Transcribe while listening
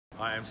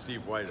Hi, I'm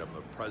Steve White. I'm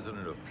the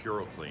president of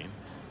PuroClean,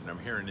 and I'm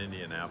here in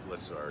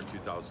Indianapolis at our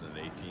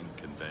 2018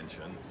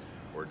 convention,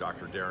 where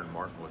Dr. Daren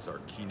Martin was our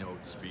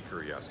keynote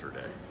speaker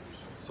yesterday.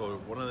 So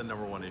one of the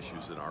 #1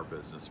 issues in our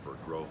business for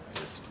growth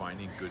is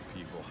finding good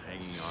people,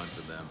 hanging on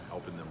to them,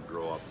 helping them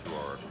grow up through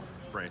our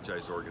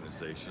franchise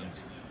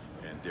organizations.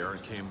 And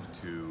Daren came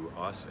to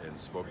us and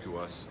spoke to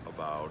us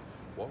about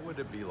what would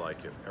it be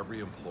like if every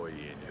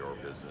employee in your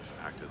business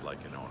acted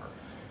like an owner.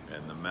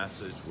 And the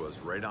message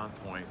was right on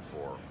point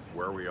for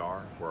where we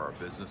are, where our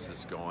business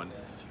is going.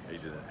 He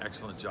did an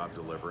excellent job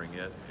delivering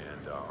it,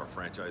 and our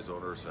franchise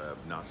owners have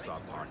not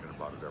stopped talking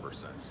about it ever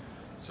since.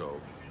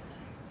 So,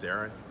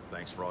 Daren,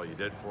 thanks for all you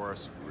did for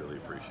us. Really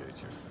appreciate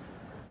you.